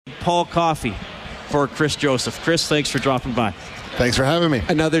Paul Coffey for Chris Joseph. Chris, thanks for dropping by. Thanks for having me.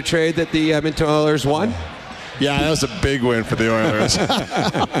 Another trade that the Edmonton Oilers won? Yeah, that was a big win for the Oilers.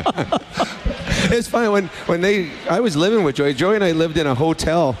 It's funny when I was living with Joey. Joey and I lived in a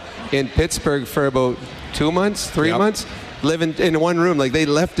hotel in Pittsburgh for about 2 months, 3 months, living in one room. Like, they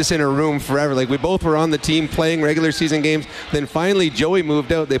left us in a room forever. Like, we both were on the team playing regular season games. Then finally Joey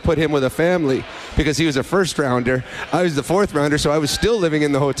moved out. They put him with a family because he was a first rounder. I was the fourth rounder, so I was still living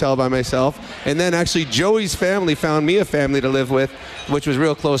in the hotel by myself. And then actually Joey's family found me a family to live with, which was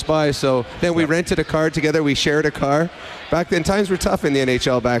real close by. So then we rented a car together. We shared a car. Back then, times were tough in the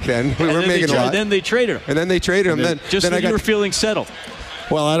NHL back then. We were making a lot. Then they traded him. And then they traded him. Then you were feeling settled.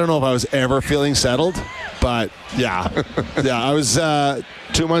 Well, I don't know if I was ever feeling settled, but yeah. I was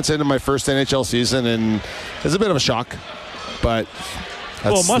 2 months into my first NHL season, and it was a bit of a shock. But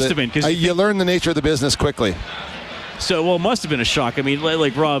it must have been. Because you learn the nature of the business quickly. So, it must have been a shock. I mean,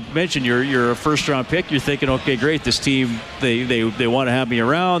 like Rob mentioned, you're a first-round pick. You're thinking, okay, great, this team, they want to have me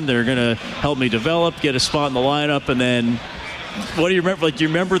around. They're going to help me develop, get a spot in the lineup, and then what do you remember? Like, do you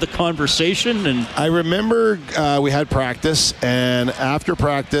remember the conversation? And I remember we had practice, and after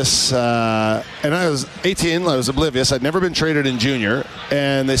practice, and I was 18, I was oblivious. I'd never been traded in junior,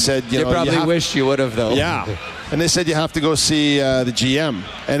 and they said, you probably wished you would have, though. Yeah, and they said you have to go see the GM,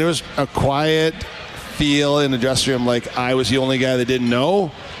 and it was a quiet feel in the dressing room, like I was the only guy that didn't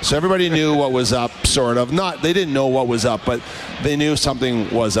know. So everybody knew what was up, sort of. Not, they didn't know what was up, but they knew something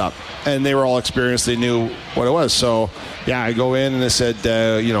was up. And they were all experienced. They knew what it was. So, yeah, I go in and they said,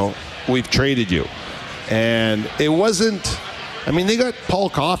 we've traded you. And it wasn't, they got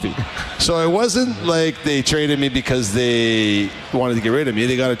Paul Coffey. So it wasn't like they traded me because they wanted to get rid of me.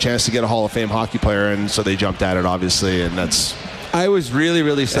 They got a chance to get a Hall of Fame hockey player, and so they jumped at it, obviously, and that's... I was really,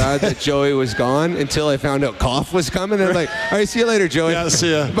 really sad that Joey was gone until I found out Koff was coming. And I'm like, all right, see you later, Joey. Yeah,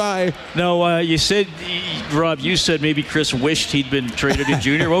 see ya. Bye. No, you said, Rob, maybe Chris wished he'd been traded in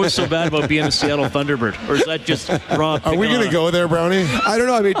junior. What was so bad about being a Seattle Thunderbird? Or is that just Rob? Are we going to go there, Brownie? I don't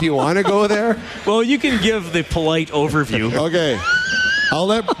know. Do you want to go there? Well, you can give the polite overview. Okay.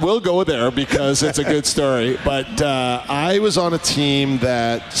 We'll go there because it's a good story. But I was on a team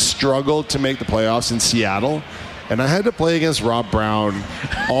that struggled to make the playoffs in Seattle. And I had to play against Rob Brown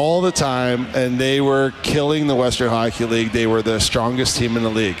all the time, and they were killing the Western Hockey League. They were the strongest team in the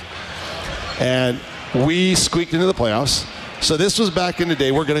league. And we squeaked into the playoffs. So this was back in the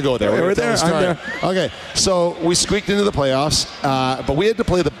day. We're going to go there. We're there. I'm there. Okay, so we squeaked into the playoffs, but we had to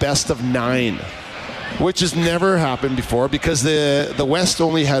play the best of 9, which has never happened before because the West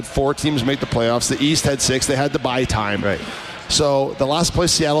only had 4 teams make the playoffs. The East had 6. They had the bye time. Right. So the last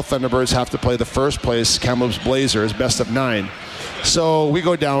place Seattle Thunderbirds have to play the first place Kamloops Blazers, best of 9. So we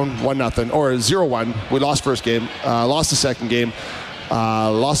go down 1-0 or 0-1. We lost first game, lost the second game,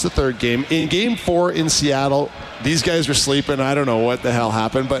 lost the third game. In game 4 in Seattle, these guys were sleeping. I don't know what the hell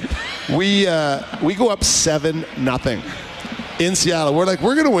happened, but we go up 7-0 in Seattle. We're like,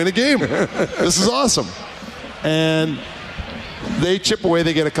 we're going to win a game. This is awesome. And they chip away.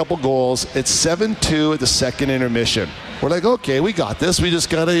 They get a couple goals. It's 7-2 at the second intermission. We're like, okay, we got this. We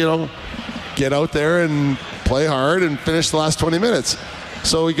just got to, get out there and play hard and finish the last 20 minutes.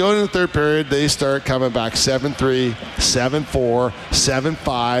 So we go into the third period. They start coming back 7-3, 7-4, 7-5,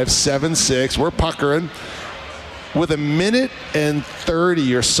 7-6. We're puckering. With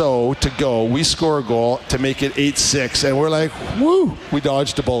 1:30 or so to go, we score a goal to make it 8-6. And we're like, woo, we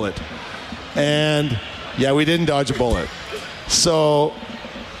dodged a bullet. And, yeah, we didn't dodge a bullet. So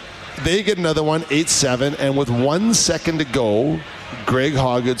they get another one, 8-7, and with 1 second to go, Greg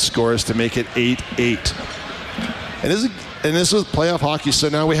Hoggood scores to make it 8-8. And this was playoff hockey, so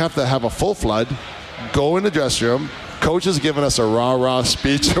now we have to have a full flood, go in the dressing room. Coach has given us a rah-rah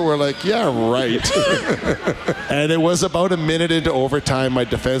speech, and we're like, yeah, right. And it was about a minute into overtime. My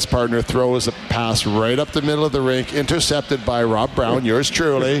defense partner throws a pass right up the middle of the rink, intercepted by Rob Brown, yours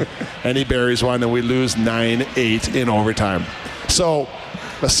truly, and he buries one, and we lose 9-8 in overtime. So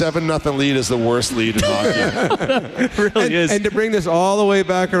a 7-0 lead is the worst lead in hockey. It really is. And to bring this all the way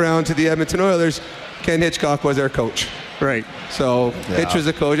back around to the Edmonton Oilers, Ken Hitchcock was our coach. Right. So Hitch was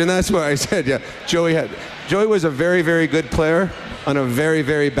a coach, and that's why I said, Joey was a very, very good player on a very,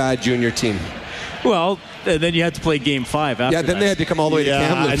 very bad junior team. Well, and then you had to play Game 5 after Yeah, then that. they had to come all the way to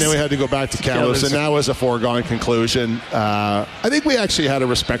Kamloops. and then we had to go back to Kamloops, and that was a foregone conclusion. I think we actually had a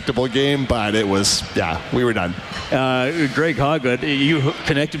respectable game, but it was, we were done. Greg Hoggood, you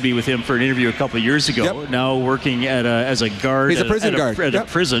connected me with him for an interview a couple of years ago. Yep. Now working as a guard. He's a prison guard. At a Yep.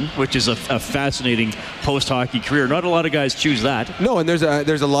 prison, which is a fascinating post-hockey career. Not a lot of guys choose that. No, and there's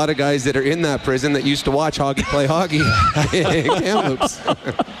a lot of guys that are in that prison that used to watch Hoggy play hockey in Kamloops.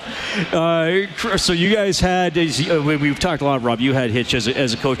 So you guys had, we've talked a lot, Rob, you had Hitch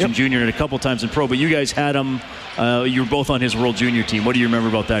as a coach in junior and a couple times in pro, but you guys had him, you were both on his World Junior team. What do you remember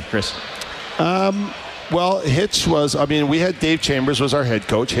about that, Chris? Well, Hitch was, we had Dave Chambers was our head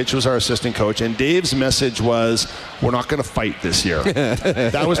coach. Hitch was our assistant coach. And Dave's message was, we're not going to fight this year.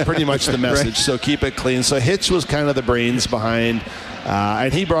 That was pretty much the message. Right. So keep it clean. So Hitch was kind of the brains behind,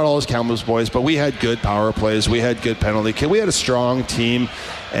 and he brought all his Kamloops boys, but we had good power plays. We had good penalty kill. We had a strong team.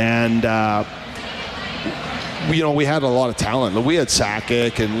 And, we had a lot of talent. We had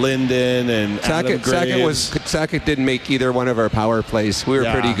Sakic and Linden and Adam Graves. Sakic didn't make either one of our power plays. We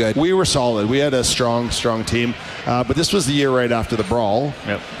were pretty good. We were solid. We had a strong team. But this was the year right after the brawl,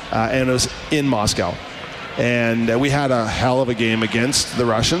 and it was in Moscow. And we had a hell of a game against the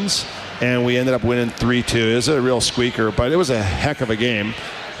Russians, and we ended up winning 3-2. It was a real squeaker, but it was a heck of a game.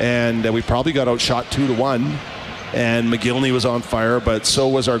 And we probably got outshot 2-1. And McGillney was on fire, but so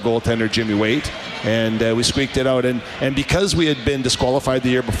was our goaltender, Jimmy Waite. And we squeaked it out. And because we had been disqualified the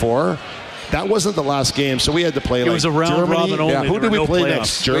year before, that wasn't the last game, so we had to play it was a round Germany. robin only. Yeah, who did we play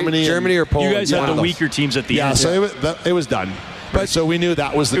next? Germany or Poland? You guys had the weaker teams at the end. So it was done. But so we knew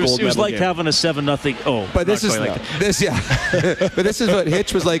that was the gold medal. It was like game. having a 7-0. Oh, but this is like but this is what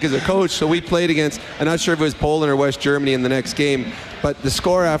Hitch was like as a coach. So we played against, I'm not sure if it was Poland or West Germany in the next game, but the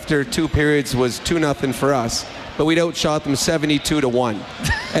score after 2 periods was 2-0 for us. But we'd outshot them 72-1.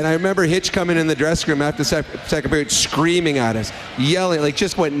 And I remember Hitch coming in the dressing room after the second period screaming at us, yelling,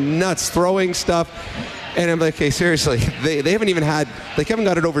 just went nuts, throwing stuff. And I'm like, hey, seriously, they haven't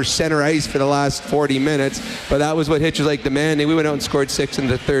got it over center ice for the last 40 minutes. But that was what Hitch was like demanding. We went out and scored 6 in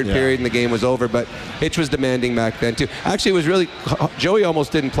the third period and the game was over. But Hitch was demanding back then too. Actually, it was really, Joey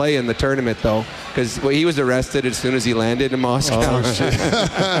almost didn't play in the tournament though, because he was arrested as soon as he landed in Moscow. Oh, shit.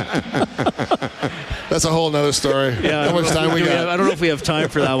 That's a whole nother story. Yeah, how much time we got? I don't know if we have time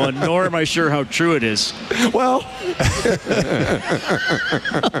for that one, nor am I sure how true it is. Well,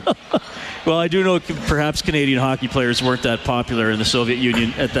 I do know perhaps Canadian hockey players weren't that popular in the Soviet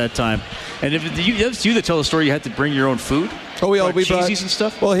Union at that time. And if it's you that tell the story, you had to bring your own food? Oh, we brought cheesies and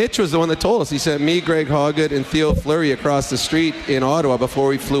stuff? Well, Hitch was the one that told us. He sent me, Greg Hoggood, and Theo Fleury across the street in Ottawa before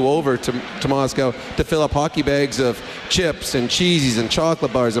we flew over to Moscow to fill up hockey bags of chips and cheesies and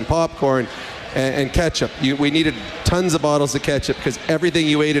chocolate bars and popcorn and ketchup. We needed tons of bottles of ketchup because everything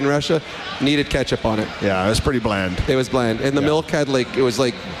you ate in Russia needed ketchup on it. Yeah, it was pretty bland. It was bland. And the milk had it was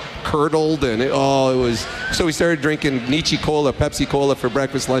curdled, and it was. So we started drinking Nietzsche Cola, Pepsi Cola for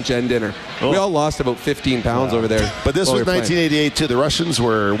breakfast, lunch, and dinner. We all lost about 15 pounds over there. But this was 1988 too. The Russians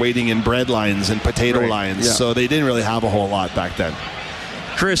were waiting in bread lines and potato lines, so they didn't really have a whole lot back then.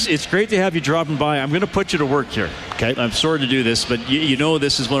 Chris, it's great to have you dropping by. I'm going to put you to work here. Okay. I'm sorry to do this, but you know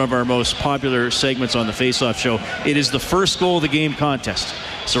this is one of our most popular segments on the Face-Off Show. It is the first goal of the game contest.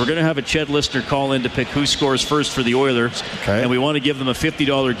 So we're going to have a Ched listener call in to pick who scores first for the Oilers. Okay. And we want to give them a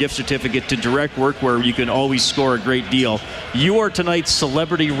 $50 gift certificate to Direct Work, where you can always score a great deal. You are tonight's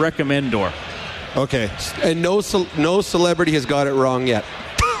celebrity recommendor. Okay. And no celebrity has got it wrong yet.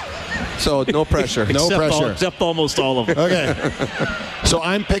 So no pressure. Except almost all of them. Okay. So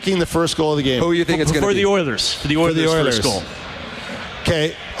I'm picking the first goal of the game. Who do you think it's going to be? For the Oilers. For the Oilers first goal.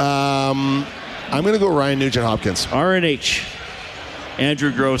 Okay. I'm going to go Ryan Nugent-Hopkins. RNH.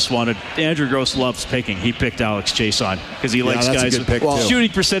 Andrew Gross loves picking. He picked Alex Chiasson because he likes guys with shooting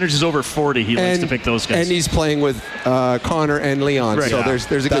percentages over 40. He likes to pick those guys. And he's playing with Connor and Leon, right. So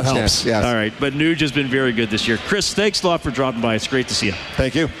there's a good chance. Yes. All right, but Nuge has been very good this year. Chris, thanks a lot for dropping by. It's great to see you.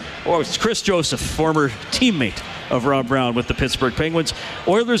 Thank you. It's Chris Joseph, former teammate of Rob Brown with the Pittsburgh Penguins.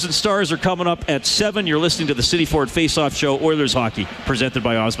 Oilers and Stars are coming up at 7. You're listening to the City Ford Face-Off Show, Oilers Hockey, presented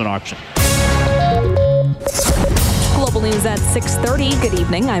by Osmond Auction. Global news at 6:30. Good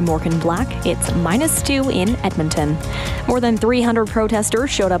evening. I'm Morgan Black. It's -2 in Edmonton. More than 300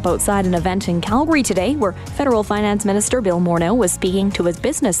 protesters showed up outside an event in Calgary today where Federal Finance Minister Bill Morneau was speaking to his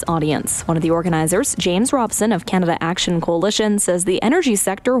business audience. One of the organizers, James Robson of Canada Action Coalition, says the energy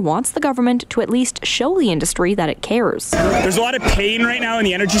sector wants the government to at least show the industry that it cares. There's a lot of pain right now in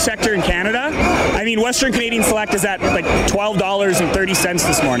the energy sector in Canada. I mean, Western Canadian Select is at $12.30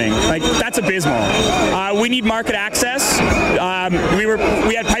 this morning. That's abysmal. We need market access.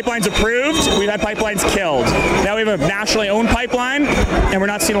 We had pipelines approved. We've that pipeline's killed. Now we have a nationally owned pipeline, and we're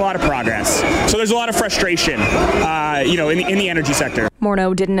not seeing a lot of progress. So there's a lot of frustration, in the energy sector.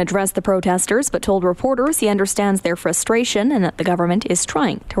 Morneau didn't address the protesters, but told reporters he understands their frustration and that the government is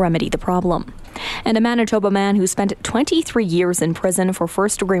trying to remedy the problem. And a Manitoba man who spent 23 years in prison for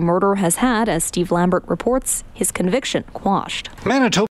first-degree murder has had, as Steve Lambert reports, his conviction quashed. Manitoba